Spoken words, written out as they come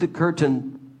The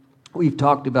curtain, we've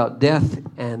talked about death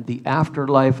and the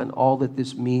afterlife and all that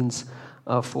this means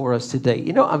for us today.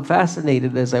 You know, I'm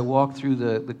fascinated as I walk through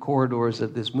the corridors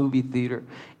of this movie theater.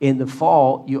 In the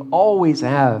fall, you always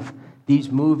have these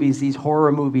movies, these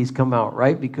horror movies come out,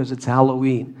 right? Because it's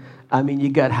Halloween. I mean, you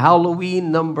got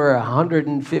Halloween number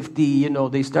 150. You know,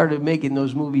 they started making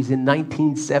those movies in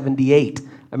 1978. I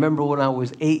remember when I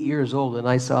was 8 years old and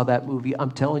I saw that movie.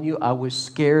 I'm telling you, I was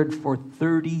scared for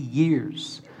 30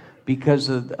 years. Because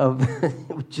of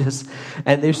just,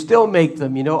 and they still make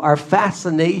them, you know, our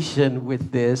fascination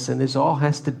with this, and this all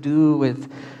has to do with,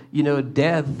 you know,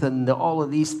 death and all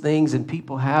of these things, and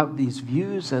people have these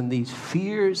views and these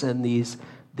fears and these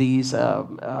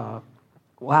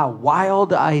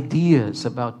wild ideas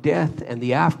about death and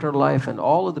the afterlife and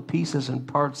all of the pieces and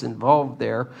parts involved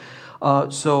there.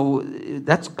 So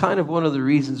that's kind of one of the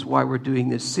reasons why we're doing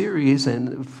this series. And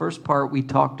the first part we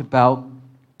talked about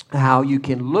how you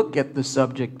can look at the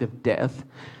subject of death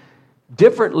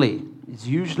differently. It's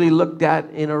usually looked at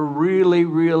in a really,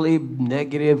 really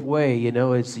negative way. You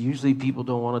know, it's usually people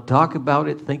don't want to talk about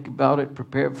it, think about it,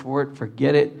 prepare for it,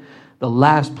 forget it. The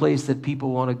last place that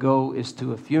people want to go is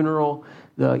to a funeral.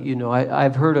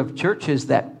 I've heard of churches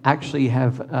that actually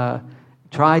have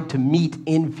tried to meet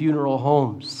in funeral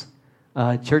homes.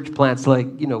 Church plants like,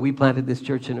 you know, we planted this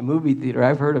church in a movie theater.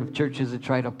 I've heard of churches that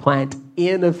try to plant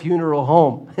in a funeral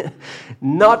home.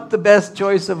 Not the best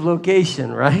choice of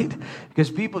location, right? Because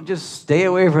people just stay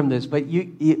away from this. But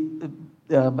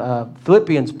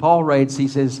Philippians, Paul writes, he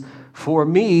says, "For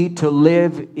me to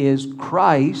live is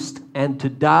Christ, and to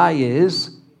die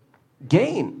is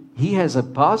gain." He has a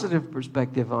positive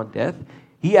perspective on death.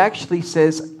 He actually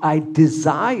says, "I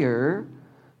desire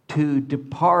to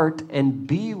depart and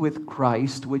be with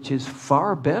Christ, which is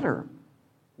far better."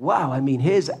 Wow, I mean,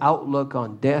 his outlook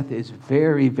on death is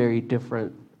very, very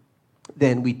different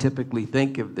than we typically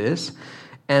think of this.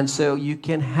 And so you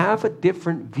can have a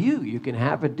different view. You can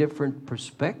have a different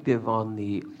perspective on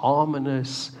the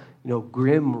ominous, you know,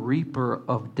 grim reaper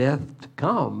of death to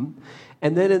come.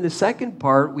 And then in the second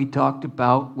part, we talked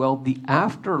about, well, the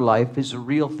afterlife is a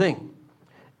real thing,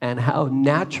 and how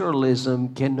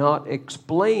naturalism cannot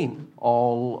explain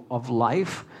all of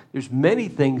life. There's many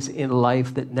things in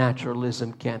life that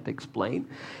naturalism can't explain.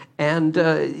 And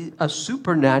a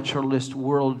supernaturalist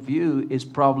worldview is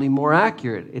probably more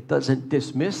accurate. It doesn't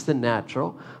dismiss the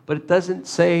natural, but it doesn't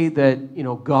say that, you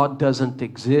know, God doesn't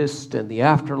exist and the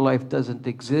afterlife doesn't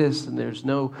exist and there's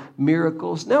no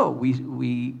miracles. No,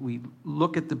 we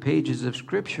look at the pages of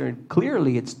Scripture and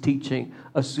clearly it's teaching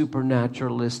a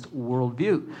supernaturalist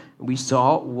worldview. We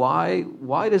saw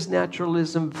why does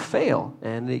naturalism fail?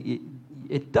 And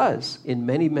it does. In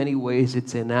many, many ways,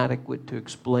 it's inadequate to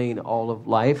explain all of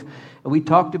life. And we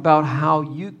talked about how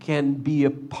you can be a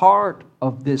part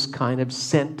of this kind of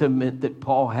sentiment that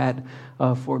Paul had,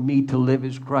 for me to live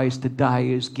is Christ, to die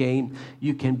is gain.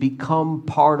 You can become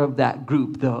part of that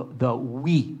group, the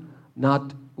we,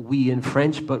 not we in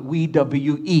French, but we,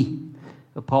 W-E.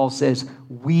 Paul says,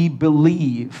 we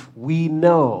believe, we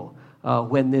know.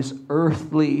 When this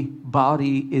earthly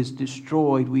body is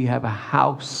destroyed, we have a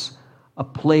house, a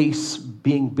place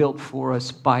being built for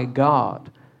us by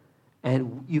God.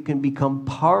 And you can become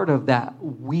part of that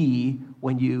we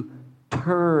when you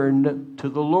turn to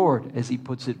the Lord, as he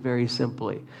puts it very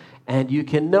simply. And you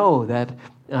can know that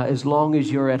as long as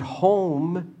you're at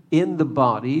home in the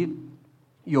body,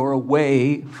 you're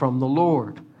away from the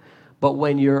Lord. But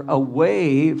when you're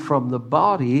away from the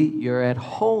body, you're at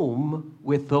home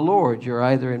with the Lord. You're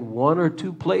either in one or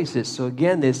two places. So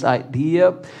again, this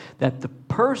idea that the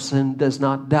person does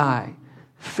not die.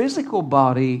 Physical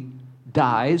body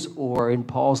dies, or in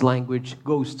Paul's language,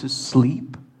 goes to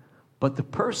sleep. But the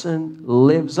person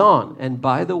lives on. And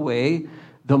by the way,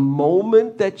 the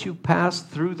moment that you pass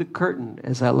through the curtain,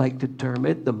 as I like to term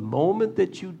it, the moment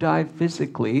that you die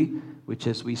physically, which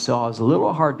as we saw is a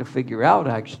little hard to figure out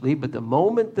actually, but the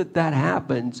moment that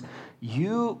happens,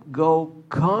 you go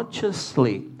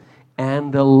consciously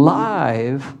and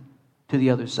alive to the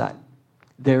other side.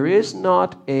 There is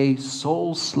not a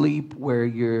soul sleep where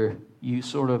you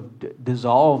sort of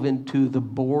dissolve into the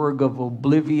Borg of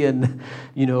oblivion,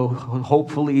 you know,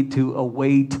 hopefully to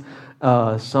await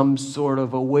some sort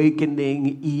of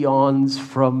awakening eons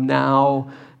from now.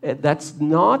 That's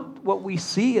not what we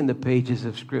see in the pages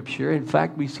of Scripture. In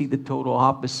fact, we see the total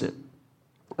opposite.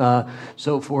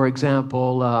 So, for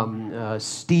example,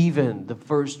 Stephen, the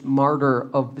first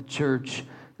martyr of the church,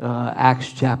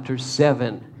 Acts chapter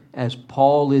 7, as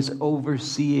Paul is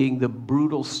overseeing the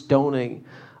brutal stoning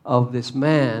of this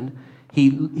man,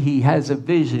 he has a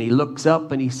vision. He looks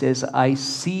up and he says, I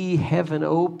see heaven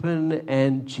open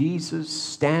and Jesus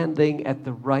standing at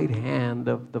the right hand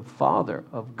of the Father,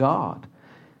 of God.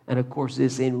 And of course,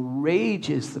 this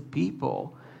enrages the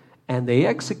people, and they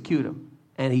execute him.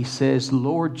 And he says,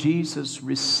 Lord Jesus,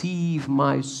 receive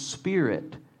my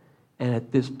spirit. And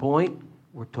at this point,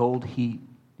 we're told he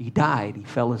died. He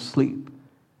fell asleep.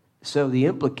 So the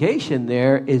implication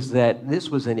there is that this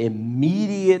was an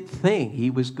immediate thing. He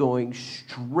was going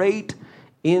straight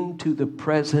into the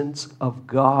presence of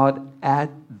God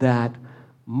at that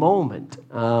moment.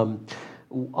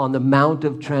 On the Mount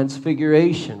of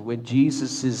Transfiguration, when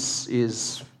Jesus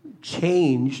is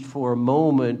changed for a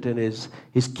moment and his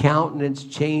countenance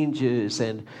changes,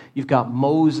 and you've got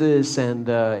Moses and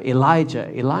Elijah.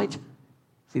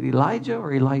 Is it Elijah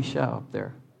or Elisha up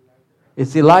there?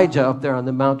 It's Elijah up there on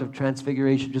the Mount of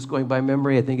Transfiguration, just going by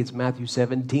memory. I think it's Matthew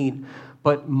 17.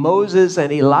 But Moses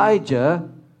and Elijah,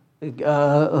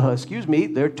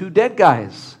 they're two dead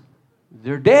guys.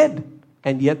 They're dead,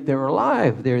 and yet they're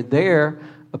alive. They're there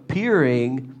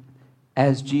appearing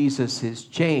as Jesus is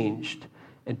changed.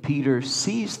 And Peter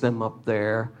sees them up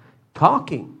there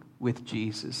talking with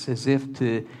Jesus, as if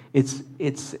to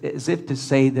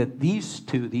say that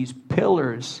these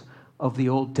pillars of the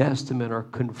Old Testament are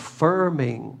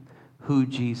confirming who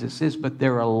Jesus is, but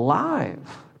they're alive.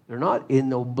 They're not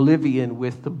in oblivion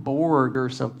with the Borg or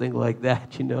something like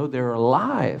that, they're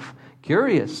alive.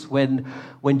 Curious, when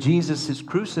Jesus is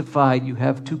crucified, you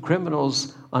have two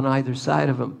criminals on either side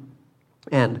of him.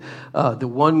 And the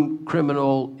one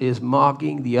criminal is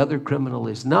mocking, the other criminal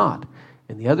is not.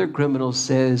 And the other criminal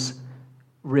says,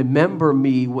 remember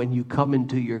me when you come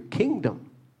into your kingdom,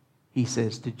 he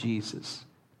says to Jesus.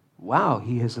 Wow,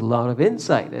 he has a lot of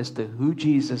insight as to who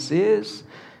Jesus is,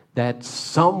 that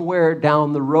somewhere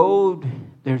down the road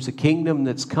there's a kingdom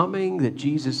that's coming that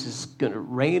Jesus is going to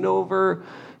reign over.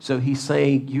 So he's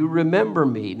saying, you remember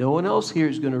me. No one else here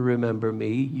is going to remember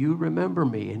me. You remember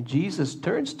me. And Jesus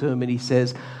turns to him and he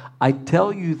says, I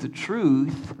tell you the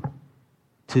truth,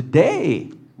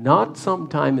 today, not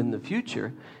sometime in the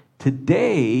future,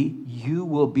 today you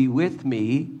will be with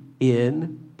me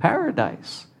in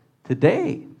paradise.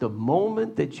 Today, the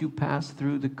moment that you pass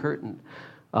through the curtain,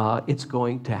 it's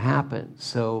going to happen.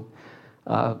 So,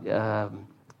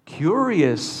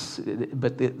 curious,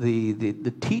 but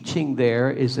the teaching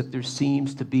there is that there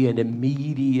seems to be an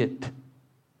immediate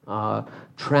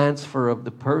transfer of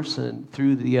the person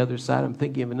through the other side. I'm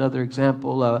thinking of another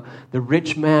example, the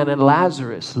rich man and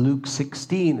Lazarus, Luke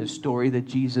 16, a story that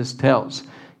Jesus tells.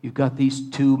 You've got these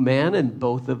two men and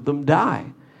both of them die.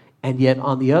 And yet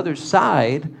on the other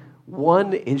side,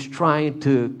 one is trying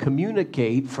to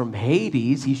communicate from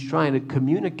Hades. He's trying to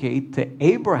communicate to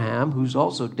Abraham, who's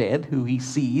also dead, who he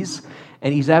sees.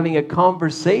 And he's having a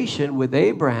conversation with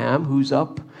Abraham, who's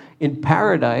up in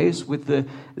paradise with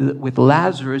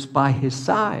Lazarus by his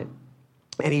side.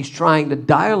 And he's trying to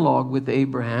dialogue with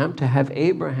Abraham to have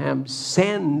Abraham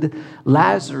send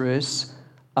Lazarus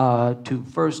to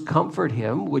first comfort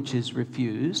him, which is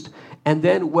refused. And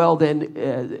then,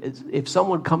 if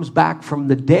someone comes back from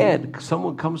the dead,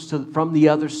 someone comes from the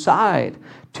other side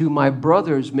to my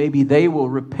brothers, maybe they will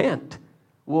repent.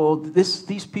 Well,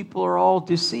 these people are all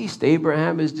deceased.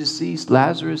 Abraham is deceased.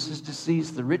 Lazarus is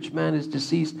deceased. The rich man is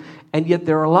deceased. And yet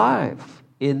they're alive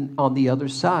on the other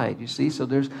side, you see. So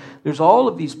there's all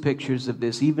of these pictures of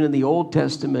this. Even in the Old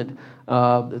Testament,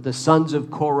 the sons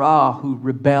of Korah who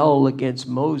rebel against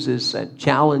Moses and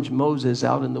challenge Moses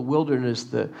out in the wilderness,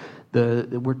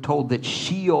 we're told that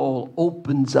Sheol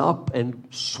opens up and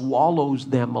swallows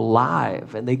them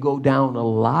alive, and they go down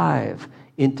alive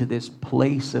into this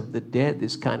place of the dead,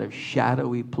 this kind of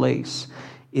shadowy place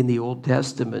in the Old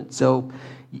Testament. So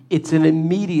it's an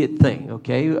immediate thing,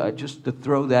 okay? Just to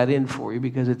throw that in for you,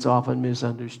 because it's often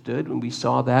misunderstood. When we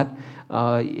saw that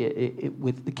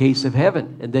with the case of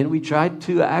heaven. And then we tried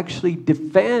to actually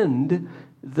defend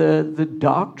the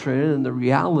doctrine and the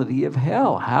reality of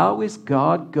hell. How is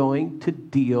God going to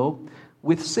deal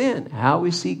with sin? How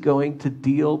is he going to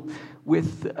deal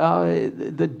with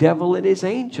the devil and his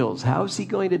angels? How is he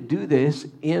going to do this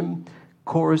in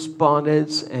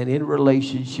correspondence and in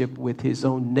relationship with his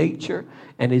own nature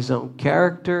and his own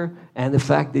character, and the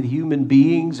fact that human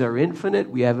beings are infinite?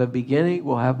 We have a beginning,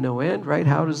 we'll have no end, right?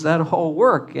 How does that all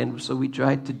work? And so we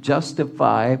tried to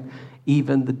justify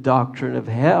even the doctrine of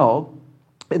hell.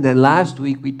 And then last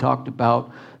week we talked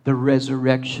about the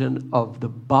resurrection of the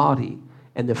body.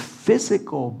 And the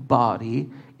physical body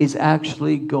is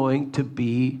actually going to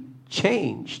be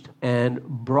changed and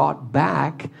brought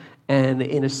back and,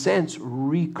 in a sense,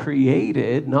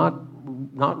 recreated, not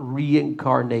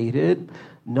reincarnated,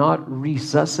 not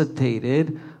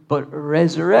resuscitated, but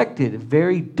resurrected.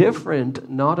 Very different,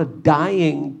 not a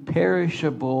dying,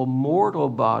 perishable, mortal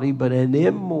body, but an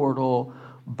immortal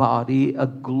body, a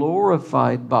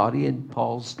glorified body in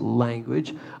Paul's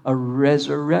language, a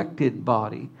resurrected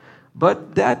body.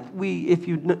 But if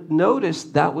you notice,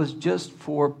 that was just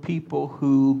for people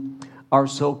who are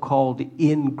so-called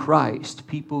in Christ,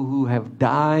 people who have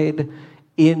died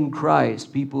in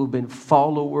Christ, people who have been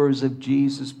followers of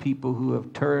Jesus, people who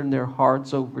have turned their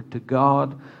hearts over to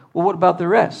God. Well, what about the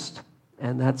rest?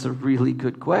 And that's a really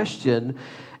good question.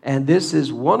 And this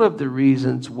is one of the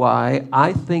reasons why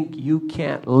I think you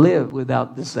can't live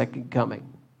without the second coming.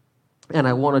 And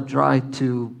I want to try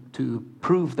to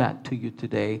prove that to you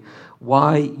today,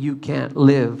 why you can't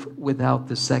live without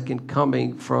the second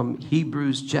coming, from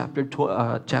Hebrews chapter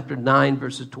 9,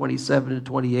 verses 27 to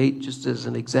 28, just as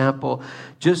an example.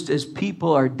 Just as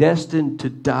people are destined to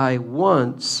die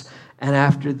once, and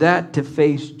after that to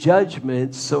face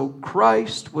judgment, so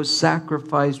Christ was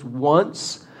sacrificed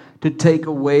once to take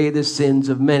away the sins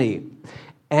of many.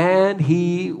 And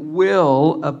he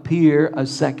will appear a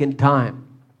second time.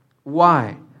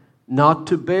 Why? Not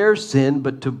to bear sin,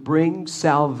 but to bring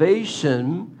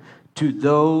salvation to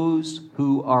those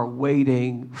who are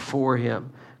waiting for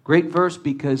him. Great verse,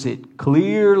 because it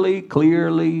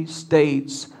clearly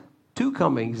states two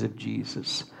comings of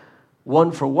Jesus.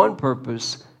 One for one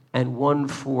purpose and one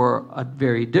for a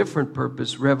very different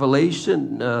purpose.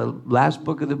 Revelation, last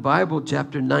book of the Bible,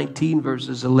 chapter 19,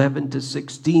 verses 11 to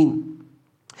 16.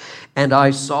 And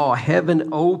I saw heaven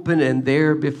open, and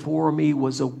there before me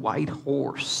was a white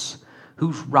horse,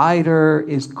 whose rider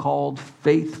is called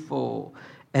Faithful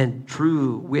and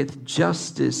True. With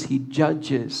justice he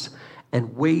judges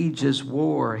and wages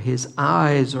war. His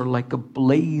eyes are like a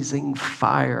blazing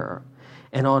fire,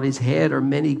 and on his head are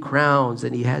many crowns,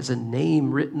 and he has a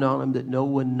name written on him that no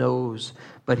one knows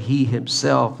but he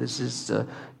himself. This is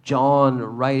John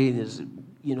writing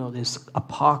this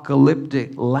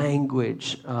apocalyptic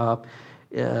language.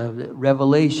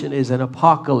 Revelation is an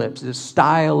apocalypse, a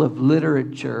style of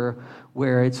literature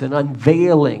where it's an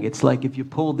unveiling. It's like if you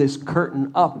pull this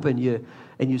curtain up and you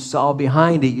saw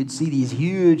behind it, you'd see these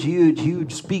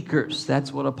huge speakers.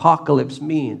 That's what apocalypse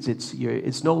means.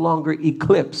 It's no longer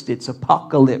eclipsed, it's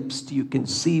apocalypsed. You can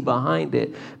see behind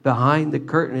it, behind the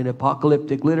curtain. In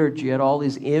apocalyptic literature, you had all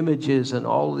these images and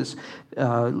all this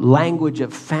language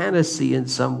of fantasy in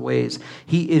some ways.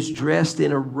 He is dressed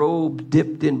in a robe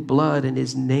dipped in blood, and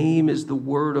his name is the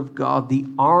Word of God. The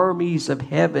armies of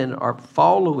heaven are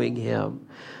following him,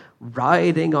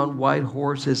 riding on white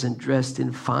horses and dressed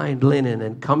in fine linen,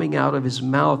 and coming out of his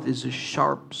mouth is a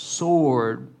sharp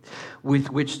sword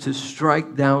with which to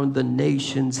strike down the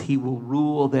nations. He will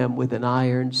rule them with an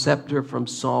iron scepter, from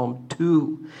Psalm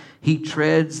 2. He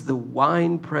treads the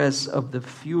winepress of the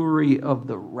fury of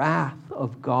the wrath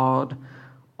of God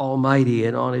Almighty.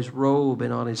 And on his robe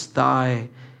and on his thigh,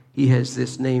 he has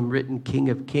this name written, King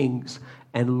of Kings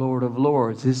and Lord of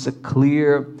Lords. This is a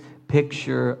clear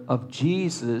picture of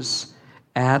Jesus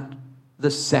at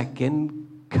the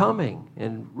second coming.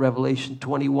 In Revelation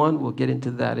 21, we'll get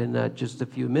into that in just a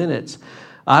few minutes.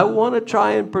 I want to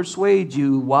try and persuade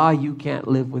you why you can't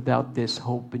live without this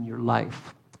hope in your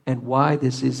life, and why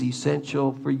this is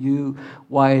essential for you,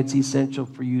 why it's essential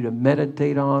for you to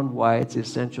meditate on, why it's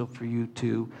essential for you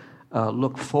to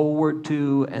look forward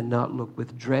to and not look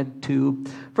with dread to.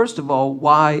 First of all,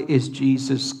 why is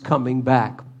Jesus coming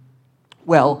back?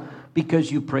 Well,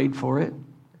 because you prayed for it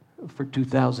for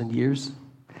 2,000 years.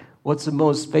 What's the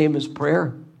most famous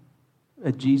prayer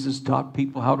that Jesus taught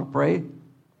people how to pray?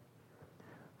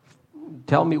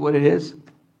 Tell me what it is.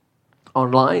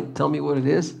 Online, tell me what it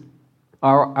is.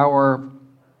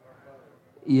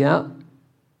 Yeah.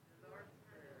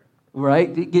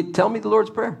 Right? Tell me the Lord's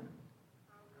Prayer.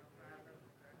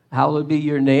 Hallowed be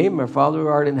your name. Our Father who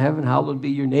art in heaven, hallowed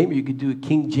be your name. You could do it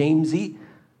King Jamesy,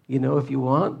 if you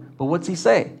want. But what's he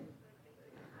say?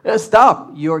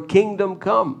 Stop. Your kingdom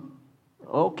come.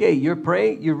 Okay, you're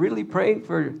really praying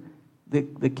for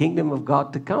the kingdom of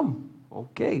God to come.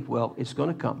 Okay, well, it's going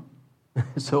to come.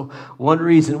 So one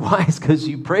reason why is because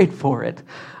you prayed for it.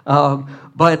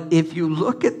 But if you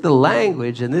look at the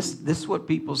language, and this is what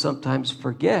people sometimes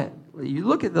forget. You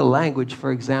look at the language,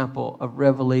 for example, of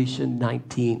Revelation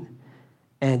 19,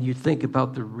 and you think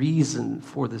about the reason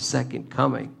for the second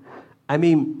coming. I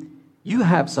mean, you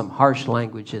have some harsh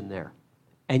language in there,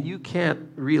 and you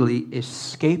can't really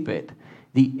escape it.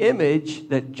 The image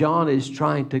that John is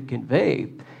trying to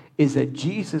convey is that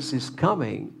Jesus is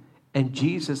coming, and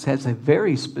Jesus has a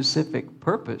very specific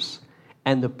purpose.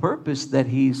 And the purpose that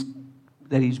he's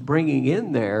bringing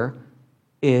in there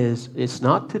is it's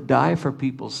not to die for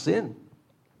people's sin.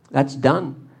 That's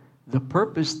done. The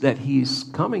purpose that he's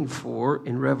coming for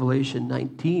in Revelation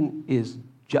 19 is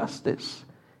justice.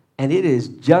 And it is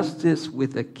justice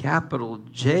with a capital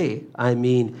J. I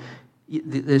mean,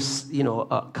 this,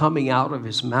 coming out of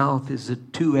his mouth is a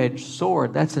two-edged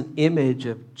sword. That's an image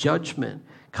of judgment.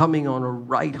 Coming on a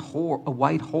white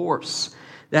horse.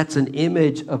 That's an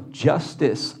image of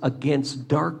justice against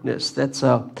darkness. That's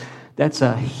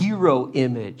a hero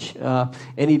image.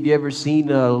 Any of you ever seen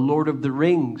Lord of the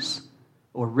Rings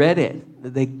or read it?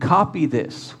 They copy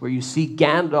this, where you see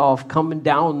Gandalf coming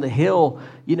down the hill,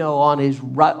 on his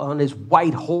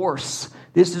white horse.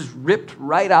 This is ripped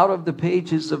right out of the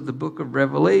pages of the book of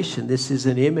Revelation. This is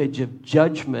an image of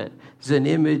judgment. It's an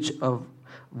image of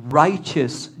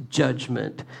righteous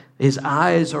judgment. His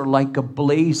eyes are like a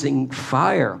blazing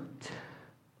fire.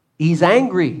 He's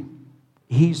angry.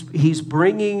 He's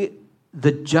bringing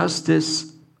the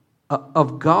justice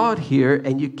of God here,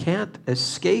 and you can't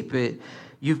escape it.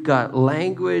 You've got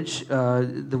language.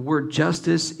 The word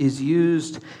justice is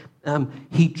used.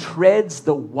 He treads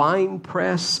the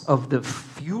winepress of the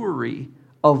fury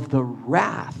of the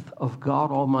wrath of God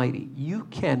Almighty. You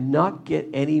cannot get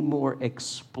any more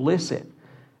explicit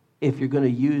if you're going to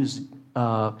use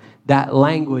that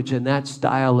language and that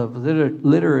style of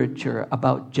literature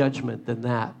about judgment than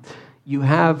that. You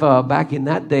have, back in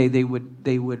that day, they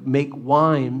would make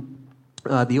wine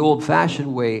the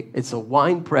old-fashioned way. It's a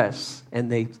wine press,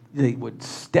 and they would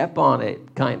step on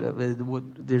it, kind of.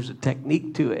 There's a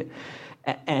technique to it.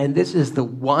 And this is the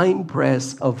wine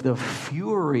press of the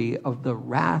fury of the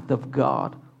wrath of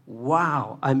God.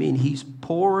 Wow. I mean, he's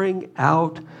pouring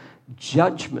out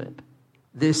judgment.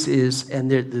 This is,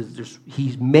 and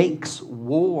he makes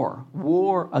war.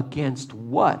 War against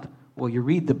what? Well, you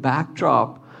read the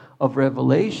backdrop of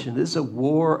Revelation. This is a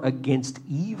war against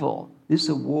evil. This is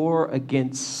a war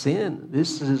against sin.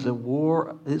 This is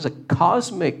a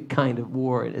cosmic kind of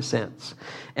war in a sense.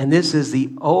 And this is the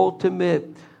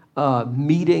ultimate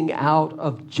meting out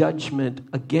of judgment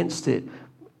against it.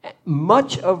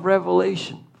 Much of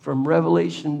Revelation, from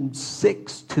Revelation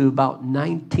 6 to about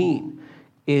 19,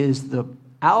 is the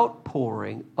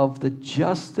outpouring of the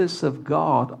justice of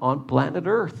God on planet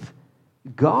Earth.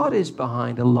 God is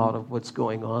behind a lot of what's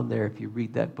going on there if you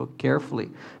read that book carefully.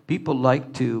 People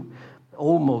like to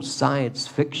almost science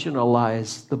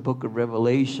fictionalize the book of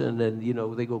Revelation, and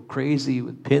they go crazy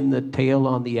with pin the tail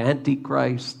on the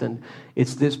Antichrist, and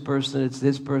it's this person, it's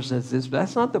this person, it's this.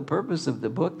 That's not the purpose of the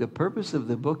book. The purpose of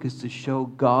the book is to show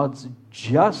God's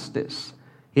justice,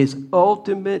 his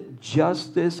ultimate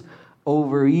justice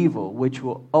over evil, which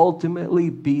will ultimately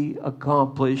be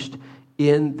accomplished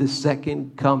in the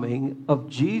second coming of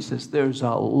Jesus. There's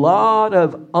a lot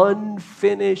of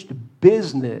unfinished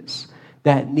business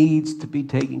that needs to be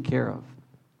taken care of.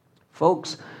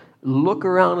 Folks, look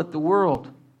around at the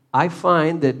world. I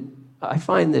find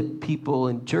that people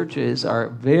in churches are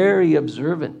very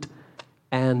observant,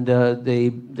 and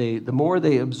the more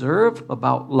they observe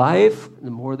about life,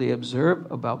 the more they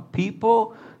observe about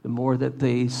people, the more that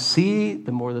they see,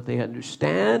 the more that they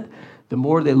understand, the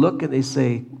more they look and they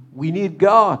say, we need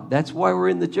God. That's why we're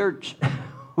in the church.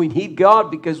 We need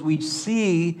God because we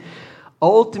see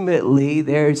ultimately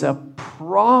there's a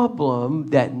problem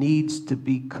that needs to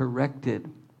be corrected.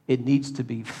 It needs to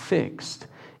be fixed.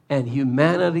 And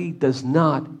humanity does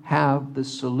not have the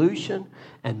solution,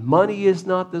 and money is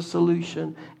not the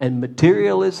solution, and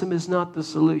materialism is not the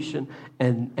solution,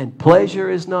 and pleasure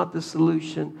is not the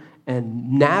solution,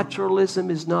 and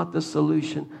naturalism is not the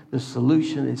solution. The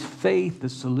solution is faith. The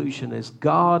solution is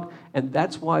God. And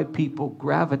that's why people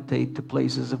gravitate to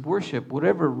places of worship.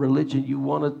 Whatever religion you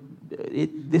want to,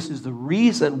 this is the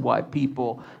reason why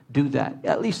people do that,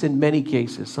 at least in many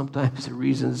cases. Sometimes the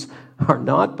reasons are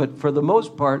not, but for the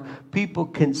most part, people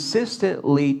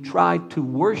consistently try to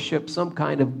worship some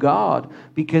kind of God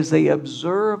because they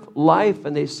observe life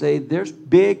and they say there's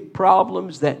big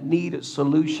problems that need a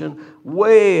solution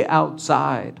way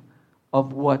outside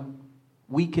of what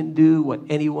we can do, what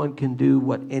anyone can do,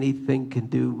 what anything can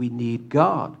do. We need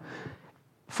God.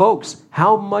 Folks,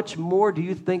 how much more do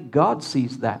you think God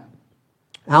sees that?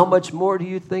 How much more do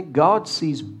you think God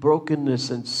sees brokenness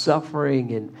and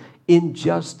suffering and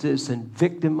injustice and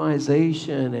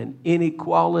victimization and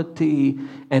inequality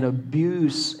and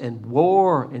abuse and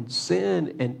war and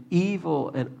sin and evil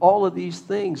and all of these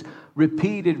things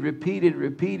repeated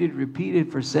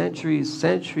for centuries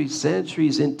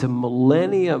into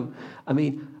millennium? I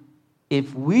mean,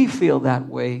 if we feel that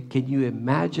way, can you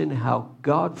imagine how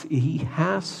God, he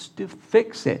has to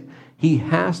fix it. He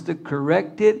has to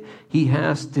correct it. He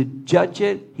has to judge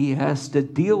it. He has to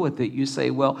deal with it. You say,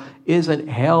 well, isn't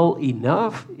hell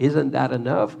enough? Isn't that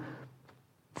enough?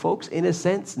 Folks, in a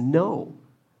sense, no.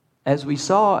 As we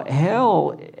saw,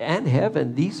 hell and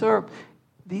heaven, these are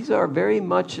very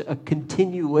much a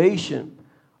continuation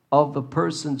of a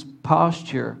person's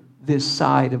posture this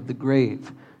side of the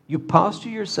grave. You posture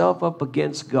yourself up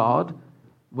against God.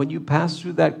 When you pass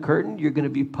through that curtain, you're going to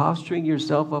be posturing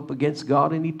yourself up against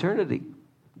God in eternity.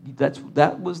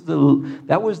 That was the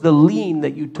lean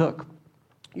that you took.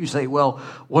 You say, well,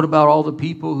 what about all the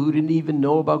people who didn't even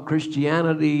know about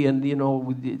Christianity?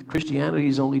 And, Christianity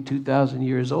is only 2,000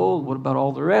 years old. What about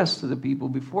all the rest of the people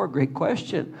before? Great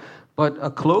question. But a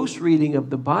close reading of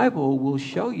the Bible will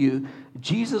show you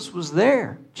Jesus was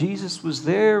there. Jesus was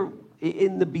there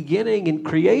in the beginning. In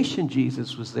creation,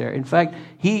 Jesus was there. In fact,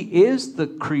 he is the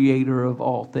creator of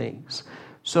all things.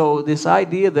 So this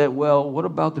idea that, well, what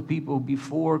about the people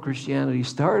before Christianity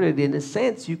started? In a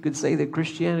sense, you could say that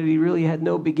Christianity really had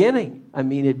no beginning. I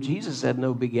mean, if Jesus had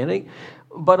no beginning.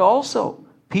 But also,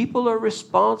 people are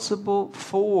responsible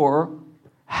for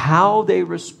how they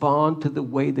respond to the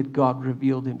way that God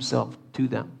revealed himself to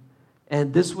them.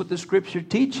 And this is what the scripture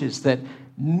teaches, that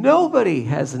nobody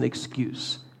has an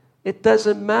excuse. It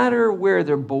doesn't matter where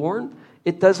they're born.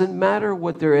 It doesn't matter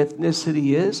what their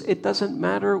ethnicity is. It doesn't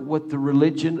matter what the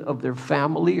religion of their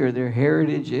family or their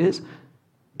heritage is.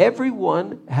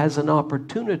 Everyone has an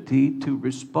opportunity to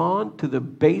respond to the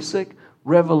basic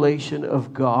revelation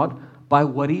of God by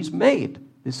what he's made.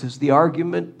 This is the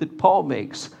argument that Paul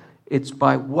makes. It's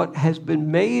by what has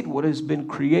been made, what has been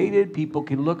created. People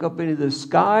can look up into the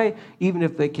sky, even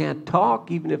if they can't talk,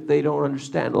 even if they don't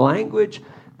understand language.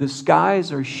 The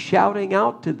skies are shouting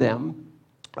out to them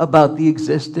about the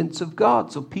existence of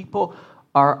God. So people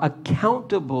are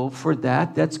accountable for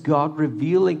that. That's God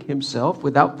revealing himself.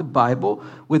 Without the Bible,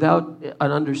 without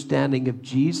an understanding of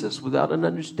Jesus, without an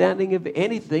understanding of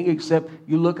anything except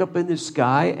you look up in the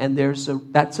sky and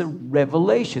that's a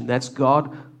revelation. That's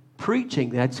God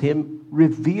preaching. That's him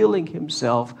revealing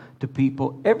himself to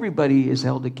people. Everybody is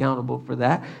held accountable for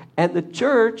that. And the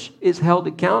church is held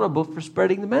accountable for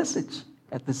spreading the message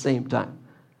at the same time.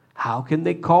 How can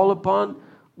they call upon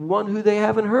one who they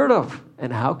haven't heard of?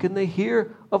 And how can they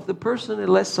hear of the person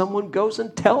unless someone goes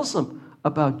and tells them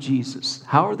about Jesus?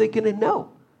 How are they going to know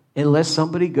unless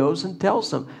somebody goes and tells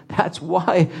them? That's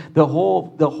why the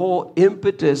whole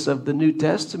impetus of the New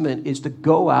Testament is to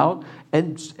go out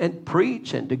and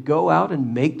preach and to go out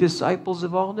and make disciples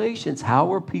of all nations.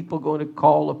 How are people going to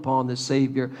call upon the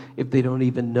Savior if they don't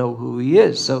even know who he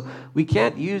is? So we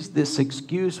can't use this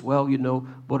excuse, well,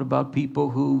 what about people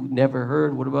who never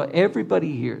heard? What about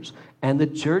everybody hears? And the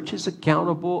church is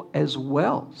accountable as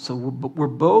well. So we're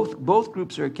both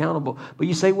groups are accountable. But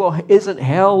you say, well, isn't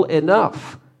hell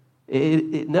enough?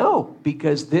 No,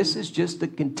 because this is just a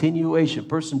continuation. A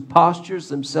person postures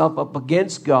themselves up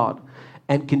against God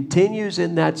and continues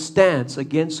in that stance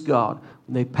against God.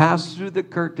 When they pass through the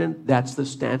curtain, that's the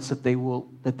stance that they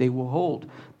will hold.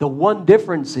 The one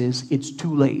difference is it's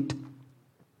too late.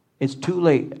 It's too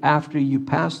late. After you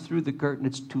pass through the curtain,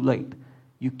 it's too late.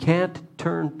 You can't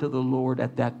turn to the Lord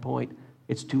at that point.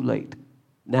 It's too late.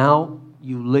 Now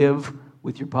you live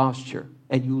with your posture,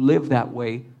 and you live that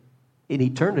way in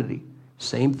eternity.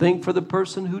 Same thing for the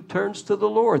person who turns to the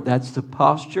Lord. That's the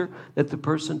posture that the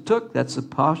person took. That's the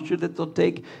posture that they'll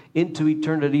take into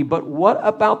eternity. But what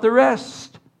about the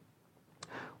rest?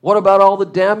 What about all the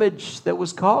damage that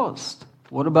was caused?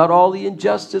 What about all the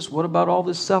injustice? What about all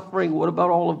the suffering? What about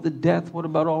all of the death? What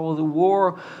about all of the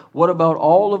war? What about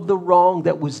all of the wrong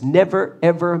that was never,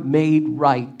 ever made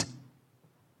right?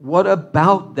 What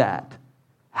about that?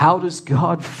 How does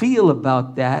God feel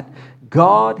about that?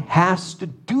 God has to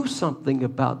do something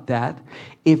about that.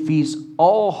 If he's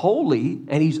all holy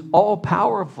and he's all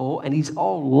powerful and he's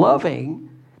all loving,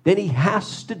 then he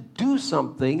has to do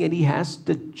something and he has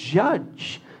to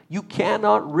judge. You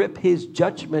cannot rip his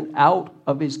judgment out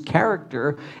of his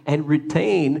character and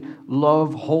retain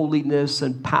love, holiness,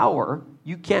 and power.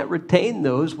 You can't retain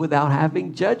those without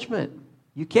having judgment.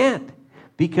 You can't.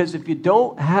 Because if you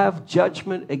don't have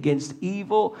judgment against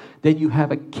evil, then you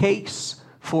have a case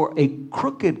for a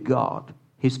crooked God.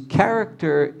 His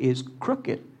character is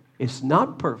crooked. It's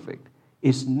not perfect.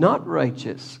 It's not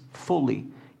righteous fully.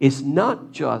 It's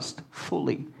not just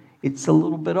fully. It's a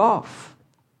little bit off.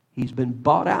 He's been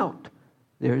bought out.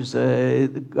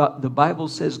 The Bible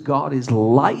says God is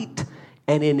light,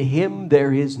 and in him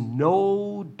there is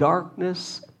no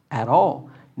darkness at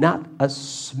all. Not a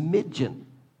smidgen.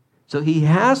 So he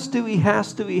has to.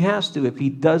 If he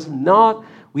does not,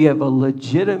 we have a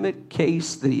legitimate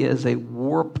case that he has a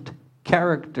warped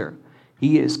character.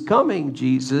 He is coming,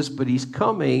 Jesus, but he's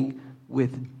coming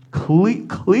with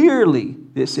clearly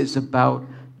this is about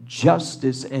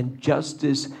justice, and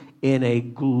justice in a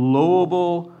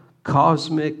global,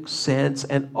 cosmic sense.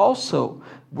 And also,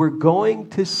 we're going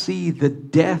to see the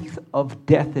death of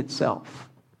death itself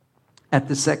at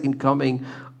the second coming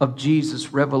of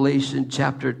Jesus. Revelation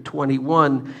chapter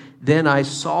 21, then I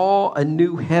saw a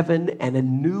new heaven and a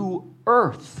new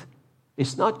earth.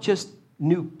 It's not just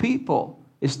new people.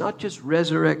 It's not just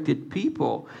resurrected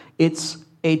people. It's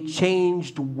a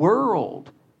changed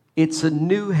world. It's a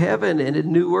new heaven and a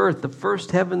new earth. The first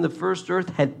heaven, the first earth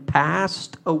had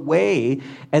passed away,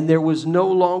 and there was no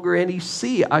longer any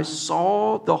sea. I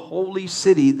saw the holy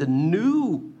city, the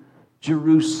new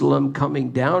Jerusalem, coming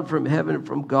down from heaven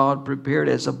from God, prepared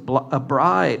as a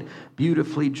bride,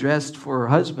 beautifully dressed for her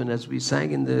husband, as we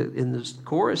sang in the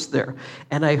chorus there.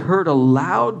 And I heard a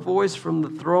loud voice from the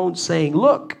throne saying,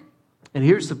 look, and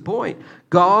here's the point,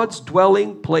 God's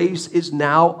dwelling place is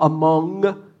now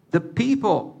among the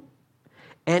people,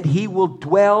 and he will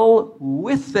dwell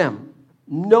with them.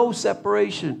 No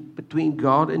separation between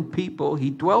God and people. He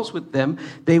dwells with them.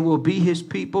 They will be his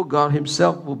people. God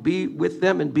himself will be with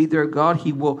them and be their God.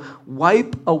 He will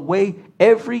wipe away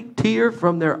every tear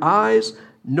from their eyes.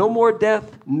 No more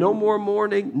death, no more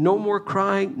mourning, no more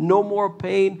crying, no more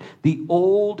pain. The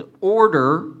old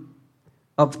order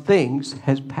of things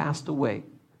has passed away.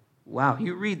 Wow,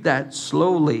 you read that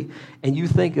slowly and you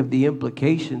think of the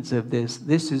implications of this.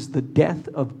 This is the death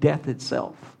of death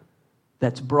itself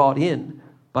that's brought in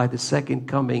by the second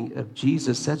coming of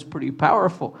Jesus. That's pretty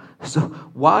powerful. So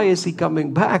why is he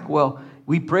coming back? Well,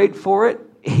 we prayed for it.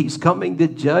 He's coming to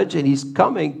judge, and he's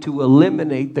coming to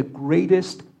eliminate the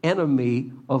greatest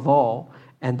enemy of all,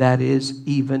 and that is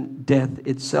even death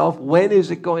itself. When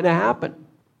is it going to happen?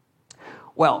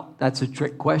 Well, that's a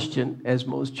trick question, as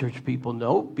most church people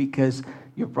know, because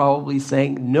you're probably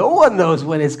saying, no one knows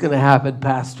when it's going to happen,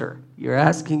 Pastor. You're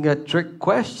asking a trick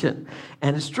question.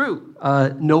 And it's true.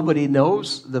 Nobody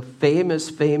knows. The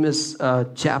famous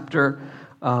chapter,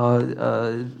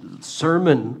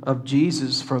 sermon of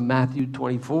Jesus from Matthew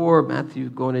 24, Matthew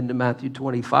going into Matthew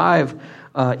 25,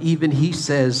 even he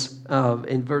says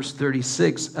in verse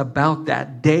 36, about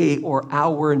that day or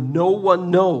hour no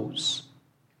one knows.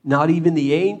 Not even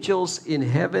the angels in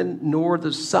heaven, nor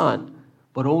the Son,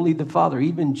 but only the Father.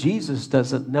 Even Jesus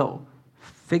doesn't know.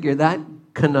 Figure that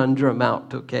conundrum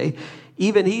out, okay?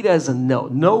 Even he doesn't know.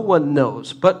 No one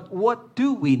knows. But what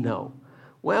do we know?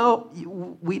 Well,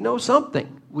 we know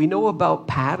something. We know about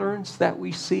patterns that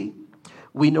we see.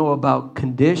 We know about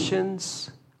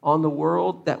conditions on the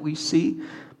world that we see.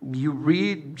 You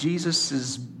read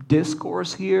Jesus'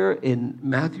 discourse here in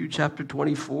Matthew chapter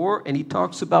 24, and he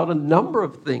talks about a number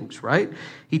of things, right?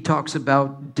 He talks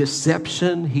about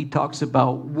deception. He talks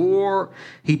about war.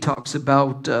 He talks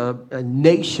about a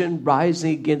nation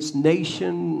rising against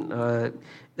nation.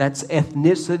 That's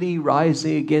ethnicity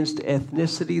rising against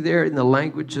ethnicity there in the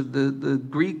language of the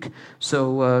Greek.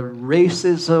 So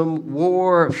racism,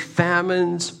 war,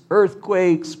 famines,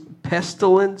 earthquakes,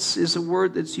 pestilence is a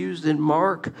word that's used in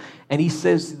Mark. And he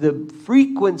says the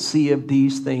frequency of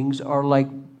these things are like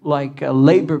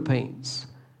labor pains.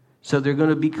 So they're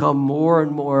going to become more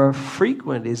and more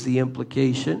frequent is the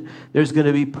implication. There's going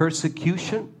to be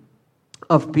persecution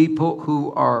of people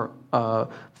who are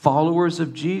followers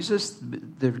of Jesus.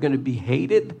 They're going to be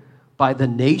hated by the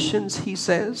nations, he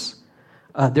says.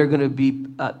 There's going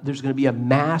to be a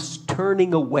mass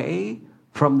turning away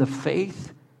from the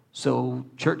faith. So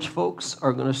church folks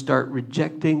are going to start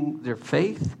rejecting their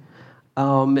faith.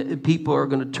 People are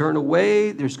going to turn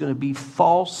away. There's going to be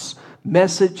false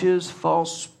messages,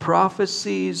 false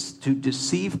prophecies to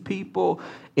deceive people.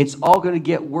 It's all going to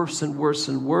get worse and worse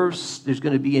and worse. There's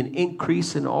going to be an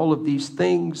increase in all of these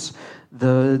things.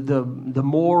 The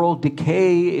moral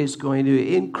decay is going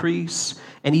to increase.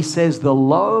 And he says the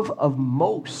love of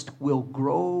most will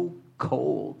grow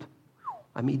cold.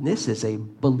 I mean, this is a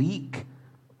bleak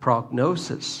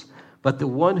prognosis. But the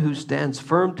one who stands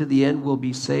firm to the end will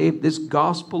be saved. This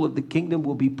gospel of the kingdom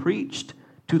will be preached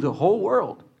to the whole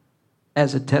world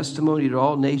as a testimony to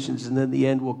all nations, and then the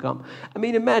end will come. I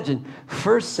mean, imagine,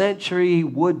 first century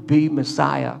would-be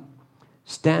Messiah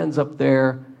stands up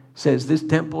there, says this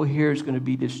temple here is going to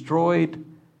be destroyed,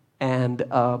 and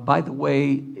by the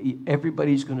way,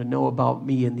 everybody's going to know about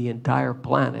me and the entire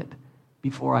planet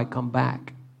before I come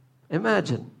back.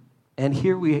 Imagine. And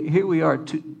here we are,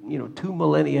 2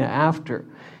 millennia after,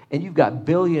 and you've got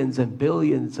billions and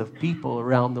billions of people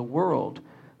around the world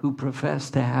who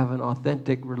profess to have an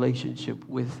authentic relationship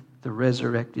with the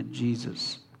resurrected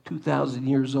Jesus. 2,000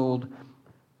 years old,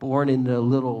 born in a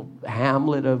little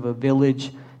hamlet of a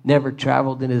village, never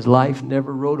traveled in his life,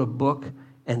 never wrote a book,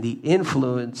 and the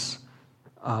influence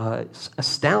is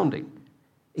astounding.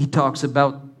 He talks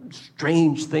about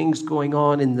strange things going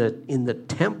on in the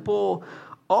temple,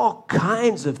 all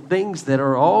kinds of things that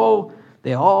are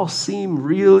they all seem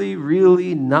really,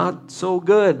 really not so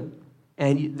good.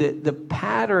 And the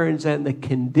patterns and the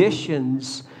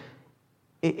conditions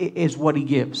is what he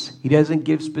gives. He doesn't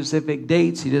give specific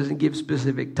dates. He doesn't give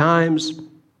specific times.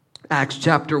 Acts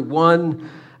chapter 1,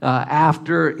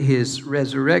 after his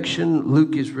resurrection,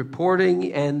 Luke is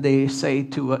reporting, and they say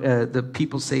to the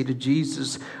people say to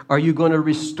Jesus, "Are you going to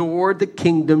restore the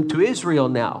kingdom to Israel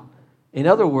now?" In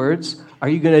other words, are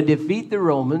you going to defeat the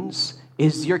Romans?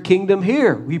 Is your kingdom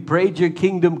here? We prayed your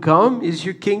kingdom come. Is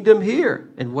your kingdom here?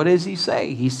 And what does he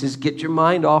say? He says, get your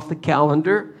mind off the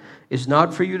calendar. It's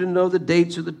not for you to know the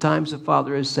dates or the times the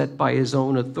Father has set by his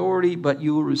own authority, but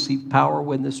you will receive power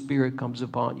when the Spirit comes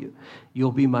upon you.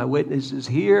 You'll be my witnesses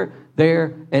here,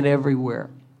 there, and everywhere.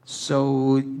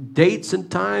 So dates and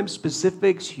times,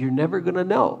 specifics, you're never going to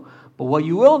know. But what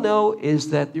you will know is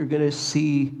that you're going to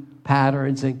see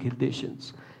patterns and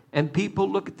conditions. And people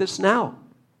look at this now.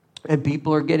 And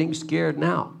people are getting scared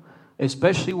now,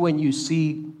 especially when you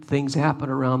see things happen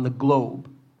around the globe.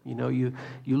 You know, you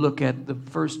look at the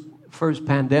first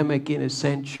pandemic in a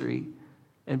century,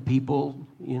 and people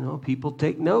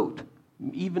take note.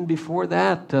 Even before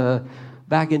that,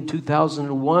 back in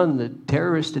 2001, the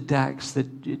terrorist attacks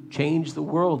that changed the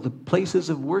world, the places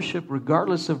of worship,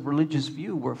 regardless of religious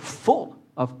view, were full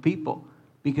of people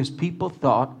because people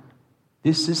thought,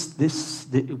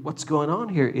 what's going on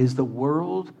here? Is the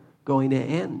world going to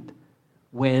end?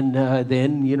 When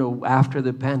then, after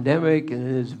the pandemic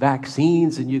and there's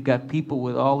vaccines and you've got people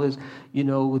with all this,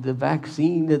 with the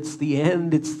vaccine, it's the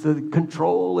end, it's the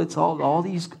control, it's all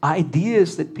these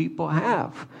ideas that people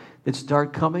have that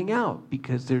start coming out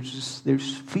because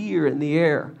there's fear in the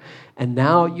air. And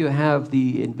now you have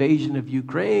the invasion of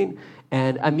Ukraine,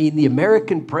 and the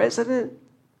American president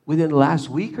within the last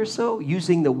week or so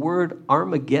using the word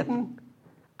Armageddon.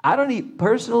 I don't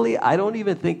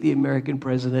even think the American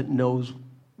president knows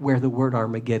where the word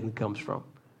Armageddon comes from.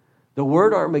 The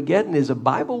word Armageddon is a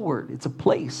Bible word. It's a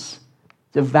place.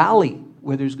 It's a valley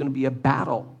where there's going to be a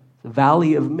battle. The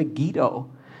valley of Megiddo.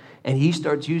 And he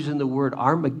starts using the word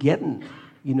Armageddon,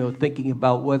 thinking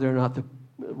about whether or not the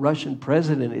Russian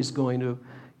president is going to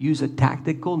use a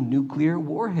tactical nuclear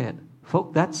warhead.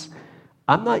 Folks,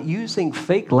 I'm not using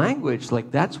fake language.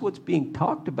 Like, that's what's being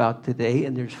talked about today,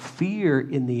 and there's fear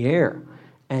in the air.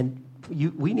 And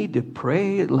we need to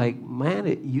pray like,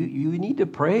 you need to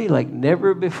pray like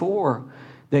never before,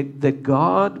 that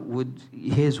God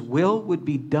his will would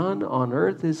be done on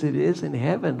earth as it is in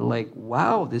heaven. Like,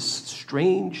 wow, this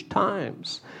strange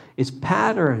times. It's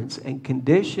patterns and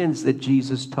conditions that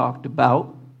Jesus talked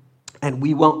about, and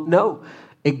we won't know.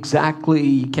 Exactly,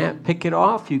 you can't pick it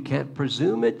off, you can't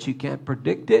presume it, you can't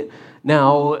predict it.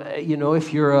 Now,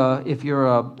 if you're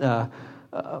a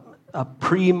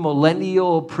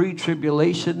premillennial,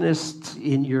 pre-tribulationist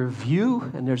in your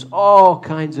view, and there's all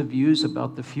kinds of views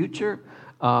about the future,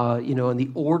 and the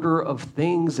order of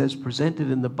things as presented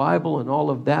in the Bible and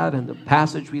all of that, and the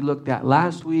passage we looked at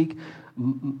last week,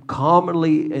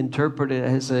 commonly interpreted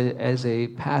as a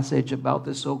passage about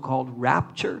the so-called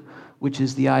rapture, which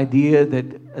is the idea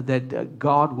that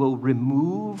God will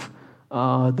remove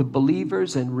the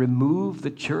believers and remove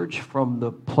the church from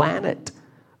the planet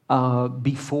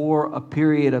before a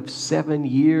period of 7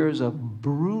 years of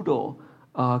brutal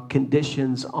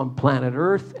conditions on planet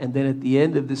Earth. And then at the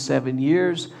end of the 7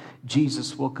 years,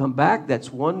 Jesus will come back.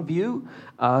 That's one view.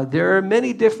 There are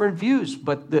many different views,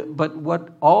 but what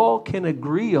all can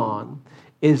agree on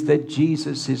is that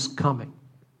Jesus is coming.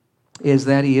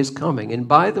 He is coming. And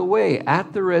by the way,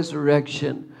 at the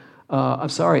resurrection,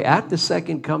 at the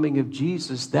second coming of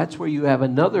Jesus, that's where you have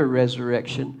another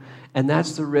resurrection, and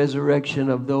that's the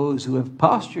resurrection of those who have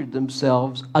postured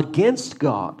themselves against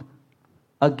God.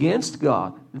 Against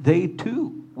God. They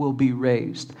too will be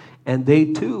raised, and they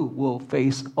too will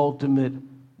face ultimate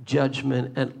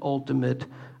judgment and ultimate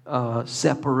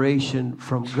separation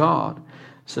from God.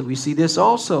 So we see this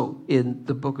also in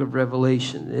the book of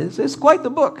Revelation. It's quite the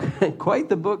book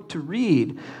to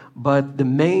read. But the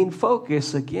main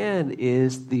focus, again,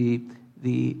 is the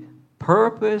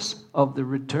purpose of the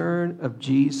return of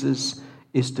Jesus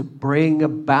is to bring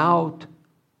about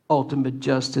ultimate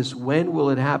justice. When will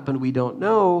it happen? We don't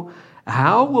know.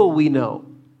 How will we know?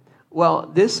 Well,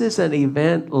 this is an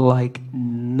event like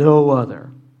no other.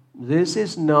 This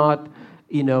is not,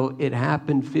 it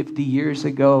happened 50 years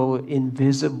ago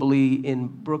invisibly in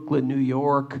Brooklyn, New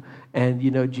York, and,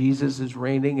 Jesus is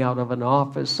reigning out of an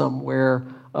office somewhere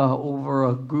over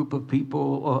a group of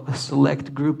people, a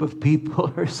select group of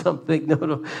people or something.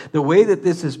 No. The way that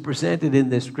this is presented in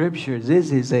the scriptures,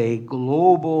 this is a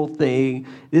global thing.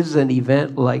 This is an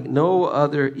event like no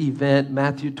other event.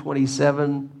 Matthew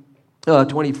 24,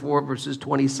 verses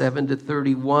 27 to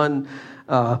 31.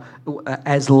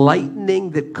 As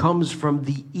lightning that comes from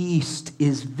the east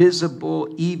is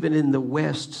visible even in the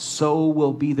west, so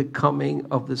will be the coming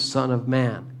of the Son of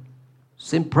Man.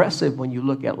 It's impressive when you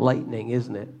look at lightning,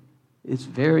 isn't it? It's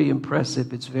very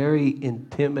impressive. It's very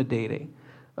intimidating.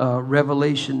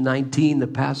 Revelation 19, the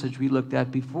passage we looked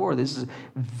at before, this is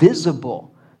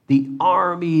visible. The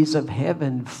armies of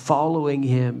heaven following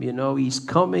him. He's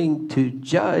coming to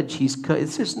judge.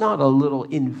 This is not a little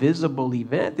invisible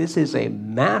event. This is a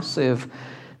massive,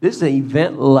 this is an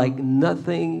event like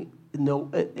nothing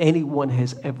anyone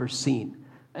has ever seen.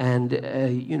 And,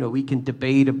 we can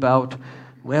debate about,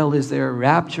 well, is there a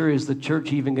rapture? Is the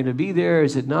church even going to be there?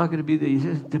 Is it not going to be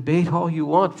there? Debate all you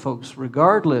want, folks.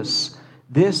 Regardless,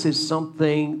 this is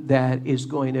something that is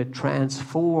going to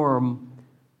transform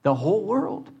the whole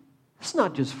world. It's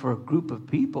not just for a group of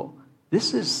people.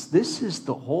 This is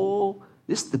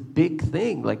the big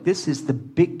thing. Like this is the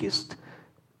biggest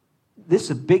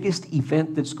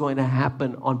event that's going to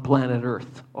happen on planet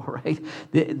Earth. All right,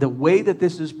 the way that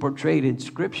this is portrayed in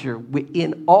Scripture,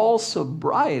 in all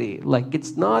sobriety, like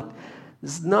it's not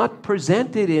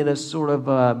presented in a sort of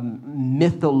a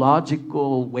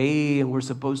mythological way, and we're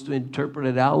supposed to interpret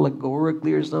it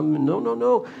allegorically or something.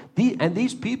 No.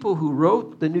 These people who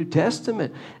wrote the New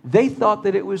Testament, they thought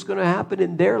that it was going to happen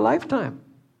in their lifetime.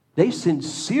 They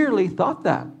sincerely thought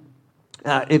that.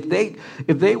 If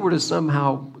they were to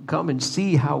somehow come and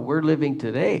see how we're living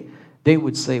today, they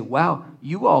would say, wow,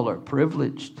 you all are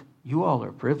privileged. You all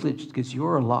are privileged because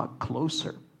you're a lot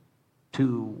closer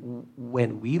to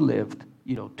when we lived,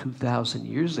 2,000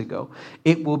 years ago.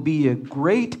 It will be a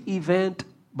great event,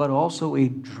 but also a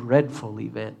dreadful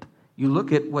event. You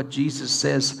look at what Jesus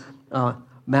says,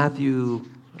 Matthew,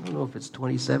 I don't know if it's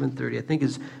 27, 30. I think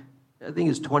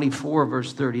it's 24,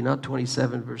 verse 30, not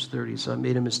 27, verse 30. So I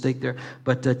made a mistake there.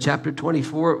 But chapter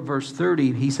 24, verse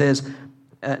 30, he says,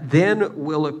 then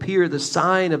will appear the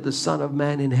sign of the Son of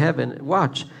Man in heaven.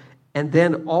 Watch. And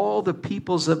then all the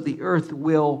peoples of the earth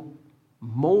will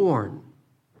mourn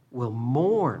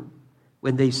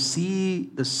when they see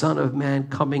the Son of Man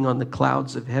coming on the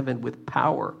clouds of heaven with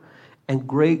power and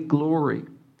great glory.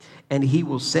 And he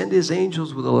will send his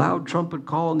angels with a loud trumpet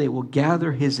call, and they will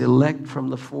gather his elect from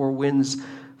the four winds,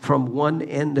 from one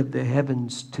end of the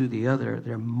heavens to the other.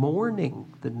 They're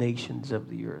mourning the nations of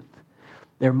the earth.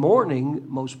 They're mourning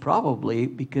most probably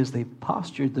because they've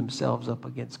postured themselves up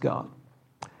against God.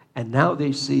 And now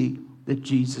they see that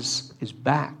Jesus is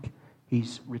back.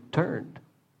 He's returned.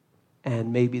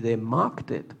 And maybe they mocked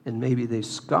it, and maybe they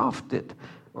scoffed it,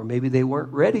 or maybe they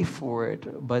weren't ready for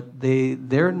it. But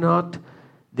they're not.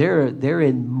 They're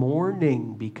in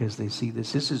mourning because they see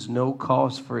this. This is no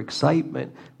cause for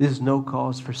excitement. This is no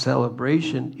cause for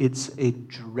celebration. It's a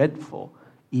dreadful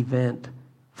event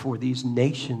for these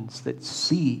nations that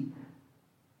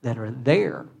are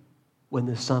there when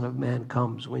the Son of Man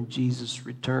comes, when Jesus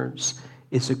returns.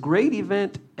 It's a great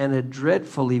event and a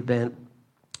dreadful event.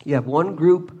 You have one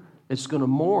group that's going to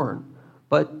mourn,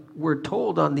 but we're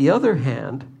told, on the other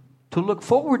hand, to look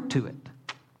forward to it.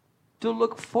 To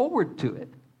look forward to it.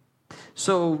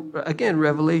 So, again,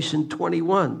 Revelation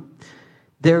 21.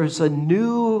 There's a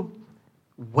new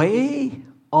way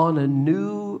on a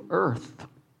new earth.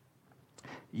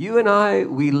 You and I,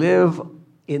 we live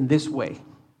in this way.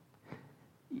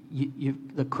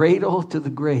 The cradle to the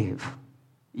grave.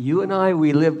 You and I,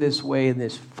 we live this way in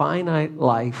this finite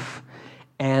life,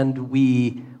 and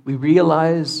we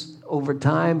realize over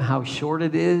time how short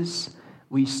it is.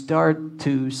 We start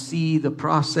to see the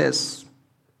process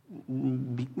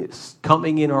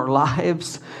coming in our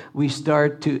lives. We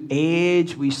start to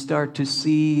age. We start to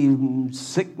see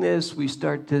sickness. You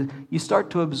start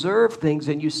to observe things,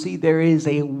 and you see there is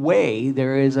a way,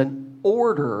 there is an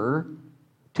order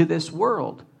to this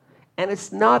world. And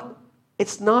it's not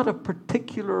a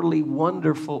particularly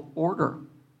wonderful order.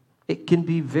 It can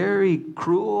be very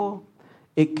cruel.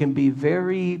 It can be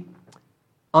very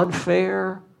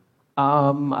unfair.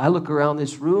 I look around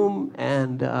this room,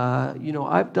 and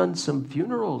I've done some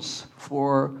funerals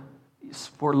for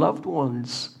loved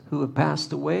ones who have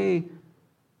passed away.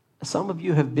 Some of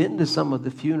you have been to some of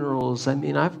the funerals. I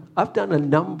mean, I've done a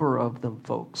number of them,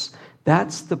 folks.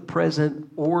 That's the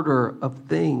present order of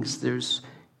things. There's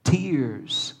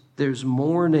tears, there's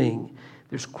mourning,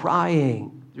 there's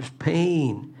crying, there's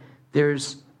pain,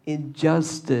 there's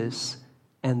injustice,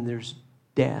 and there's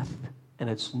death. And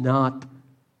it's not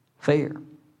fair.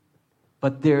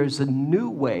 But there's a new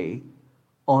way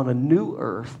on a new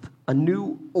earth, a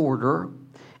new order.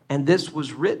 And this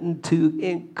was written to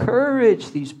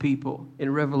encourage these people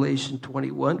in Revelation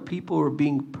 21. People are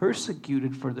being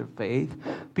persecuted for their faith.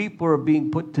 People are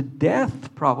being put to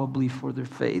death probably for their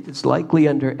faith. It's likely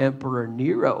under Emperor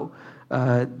Nero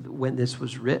when this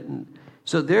was written.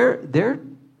 So they're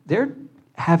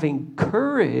having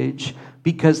courage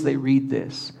because they read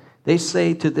this. They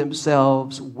say to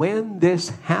themselves, when this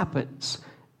happens,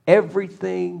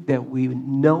 everything that we've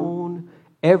known,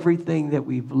 everything that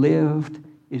we've lived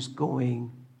is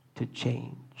going to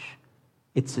change.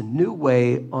 It's a new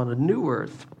way on a new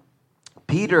earth.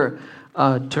 Peter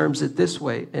terms it this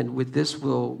way, and with this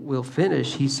we'll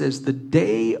finish. He says, the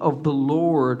day of the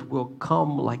Lord will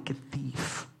come like a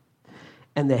thief,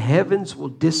 and the heavens will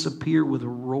disappear with a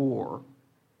roar,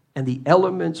 and the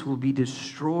elements will be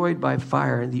destroyed by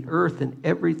fire, and the earth and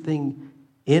everything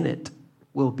in it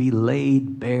will be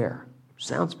laid bare.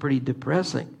 Sounds pretty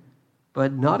depressing,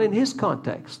 but not in his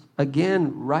context.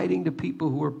 Again, writing to people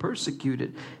who are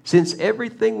persecuted. Since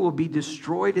everything will be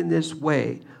destroyed in this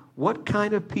way, what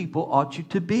kind of people ought you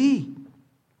to be?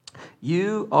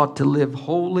 You ought to live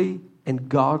holy and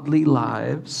godly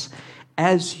lives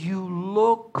as you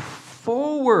look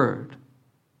forward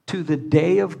to the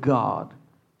day of God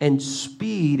and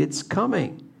speed its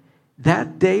coming.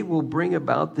 That day will bring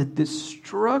about the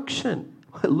destruction.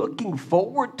 Looking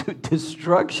forward to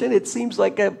destruction? It seems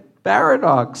like a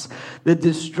paradox. The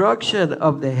destruction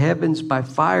of the heavens by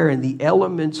fire, and the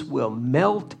elements will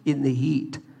melt in the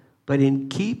heat. But in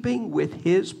keeping with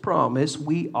his promise,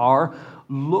 we are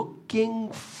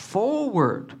looking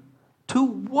forward to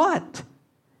what?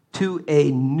 To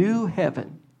a new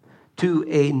heaven, to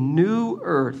a new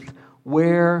earth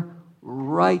where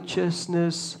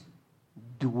righteousness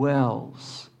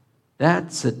dwells.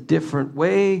 That's a different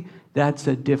way. That's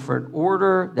a different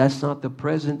order. That's not the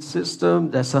present system.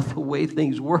 That's not the way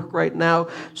things work right now.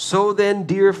 So then,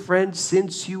 dear friends,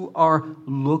 since you are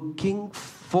looking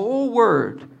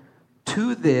forward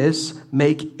to this,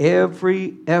 make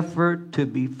every effort to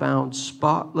be found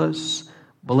spotless,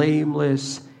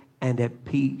 blameless, and at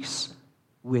peace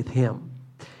with him.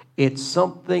 It's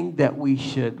something that we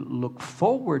should look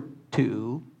forward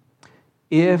to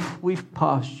if we've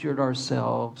postured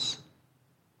ourselves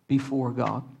before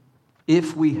God.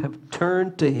 If we have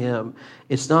turned to him,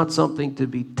 it's not something to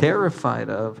be terrified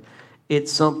of.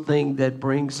 It's something that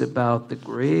brings about the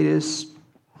greatest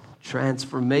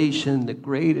transformation, the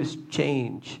greatest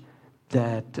change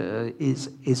that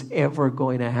is ever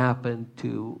going to happen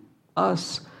to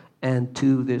us and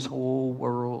to this whole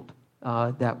world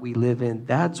that we live in.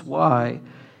 That's why,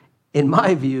 in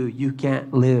my view, you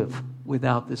can't live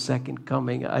without the second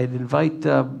coming. I'd invite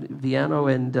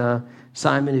Viano and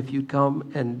Simon, if you'd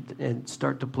come and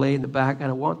start to play in the back. And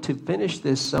I want to finish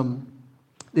this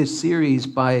series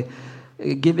by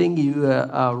giving you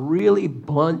a really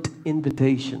blunt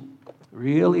invitation,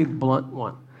 really blunt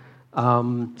one.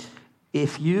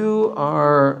 If you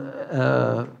are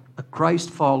a Christ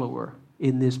follower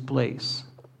in this place,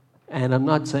 and I'm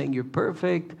not saying you're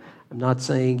perfect, I'm not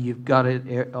saying you've got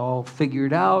it all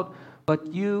figured out, but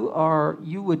you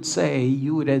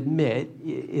would admit,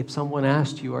 if someone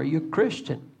asked you, are you a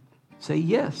Christian? Say,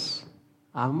 yes,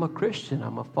 I'm a Christian.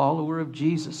 I'm a follower of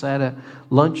Jesus. I had a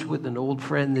lunch with an old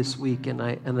friend this week, and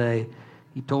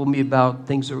he told me about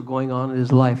things that were going on in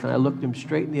his life, and I looked him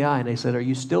straight in the eye, and I said, are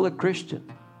you still a Christian?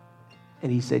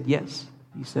 And he said, yes.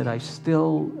 He said, I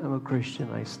still am a Christian.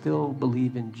 I still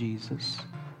believe in Jesus.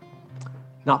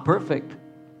 Not perfect,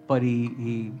 but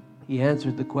he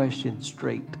answered the question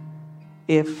straight.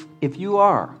 If you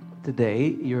are today,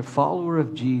 you're a follower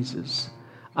of Jesus,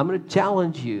 I'm going to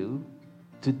challenge you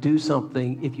to do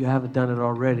something if you haven't done it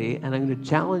already, and I'm going to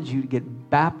challenge you to get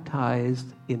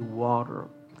baptized in water.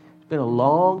 It's been a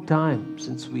long time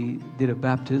since we did a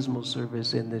baptismal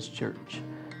service in this church,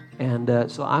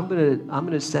 and so I'm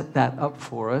going to set that up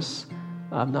for us.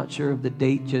 I'm not sure of the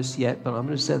date just yet, but I'm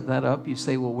going to set that up. You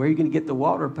say, well, where are you going to get the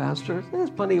water, Pastor? There's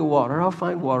plenty of water. I'll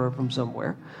find water from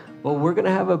somewhere. Well, we're going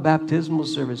to have a baptismal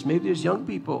service. Maybe there's young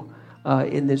people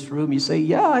in this room. You say,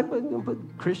 yeah, I'm a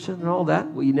Christian and all that.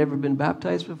 Well, you've never been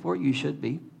baptized before? You should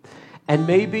be. And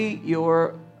maybe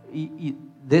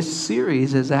this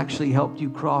series has actually helped you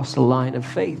cross a line of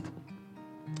faith.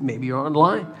 Maybe you're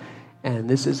online, and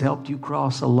this has helped you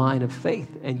cross a line of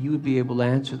faith, and you would be able to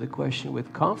answer the question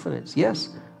with confidence. Yes,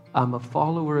 I'm a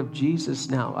follower of Jesus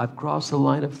now. I've crossed the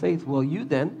line of faith. Well, you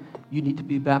need to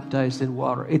be baptized in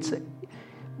water.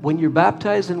 When you're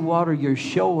baptized in water, you're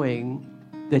showing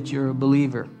that you're a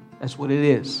believer. That's what it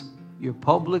is. You're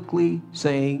publicly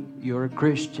saying you're a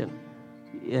Christian.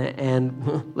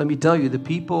 And let me tell you, the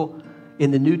people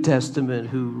in the New Testament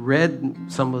who read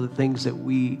some of the things that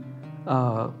we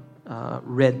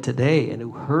read today and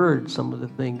who heard some of the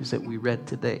things that we read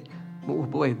today, oh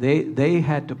boy, they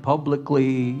had to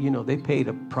publicly, they paid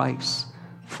a price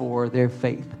for their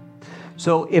faith.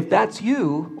 So if that's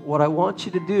you, what I want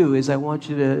you to do is I want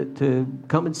you to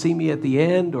come and see me at the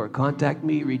end or contact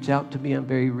me, reach out to me. I'm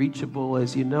very reachable,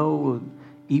 as you know,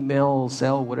 email,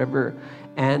 cell, whatever.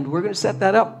 And we're going to set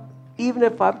that up. Even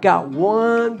if I've got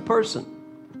one person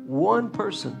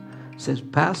says,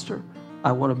 Pastor,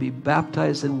 I want to be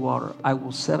baptized in water, I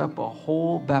will set up a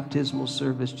whole baptismal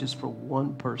service just for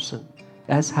one person.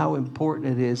 That's how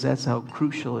important it is. That's how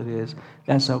crucial it is.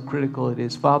 That's how critical it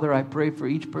is. Father, I pray for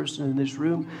each person in this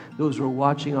room, those who are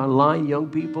watching online, young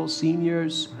people,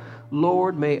 seniors.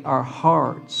 Lord, may our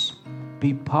hearts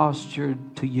be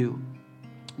postured to you.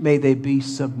 May they be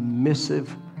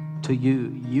submissive to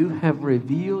you. You have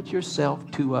revealed yourself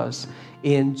to us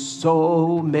in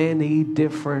so many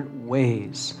different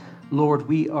ways. Lord,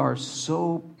 we are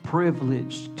so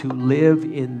privileged to live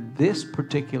in this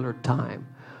particular time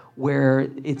where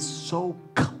it's so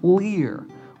clear.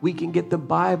 We can get the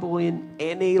Bible in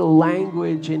any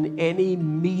language, in any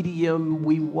medium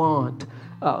we want.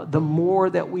 The more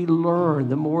that we learn,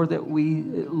 the more that we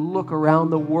look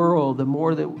around the world, the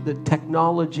more that the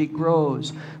technology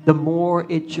grows, the more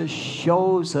it just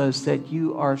shows us that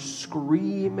you are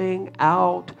screaming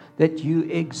out that you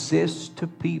exist to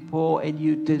people and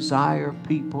you desire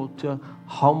people to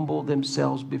humble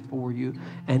themselves before you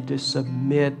and to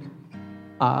submit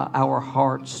our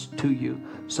hearts to you.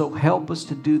 So help us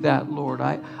to do that, Lord.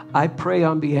 I pray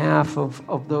on behalf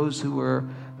of those who are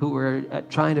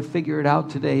trying to figure it out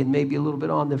today and maybe a little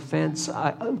bit on the fence.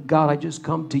 God, I just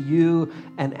come to you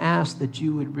and ask that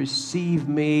you would receive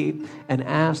me and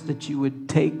ask that you would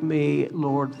take me.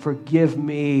 Lord, forgive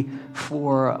me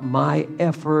for my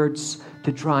efforts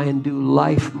to try and do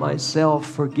life myself.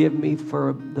 Forgive me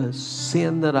for the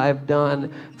sin that I've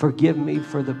done. Forgive me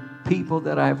for the people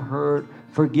that I've hurt.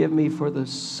 Forgive me for the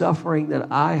suffering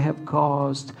that I have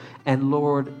caused. And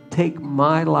Lord, take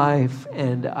my life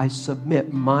and I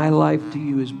submit my life to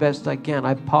you as best I can.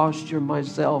 I posture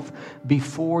myself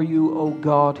before you, O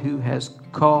God, who has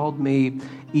called me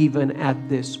even at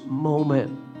this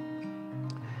moment.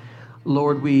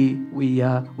 Lord, we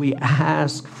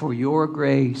ask for your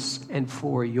grace and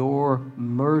for your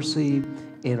mercy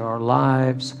in our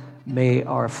lives. May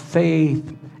our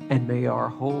faith and may our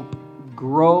hope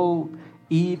grow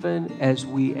even as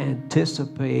we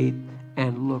anticipate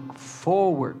and look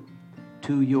forward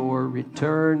to your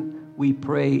return. We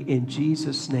pray in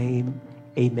Jesus' name,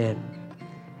 amen.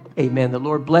 Amen. The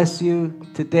Lord bless you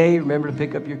today. Remember to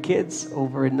pick up your kids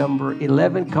over at number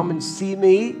 11. Come and see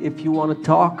me if you want to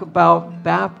talk about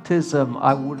baptism.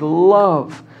 I would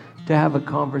love to have a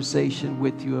conversation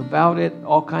with you about it.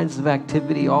 All kinds of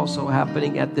activity also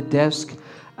happening at the desk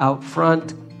out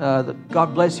front.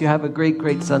 God bless you. Have a great,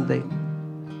 great Sunday.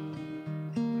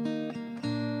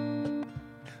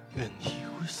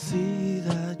 See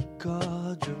that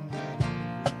God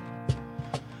remembers,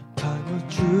 time of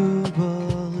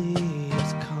jubilee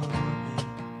is coming,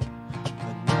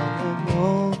 and now the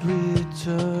world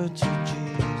return to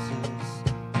Jesus.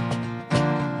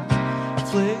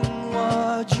 Fling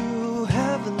wide you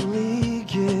heavenly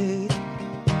gate,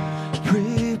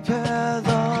 prepare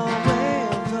the way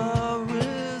of the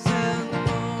risen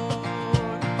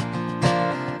Lord.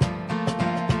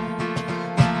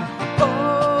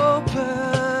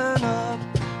 Open up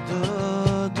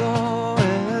the door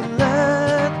and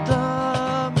let the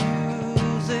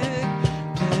music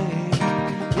play.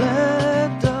 Let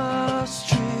the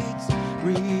streets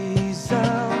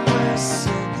resound with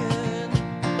singing.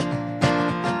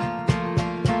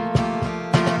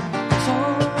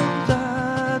 Songs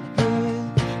that bring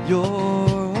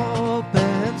your hope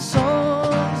and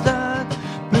songs that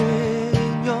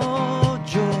bring your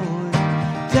joy.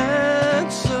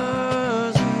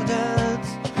 Dancers who dance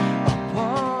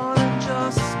upon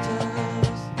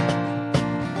injustice.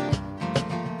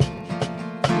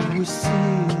 We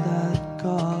see that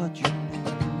God, you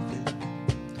move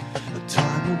in a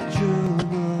time of joy.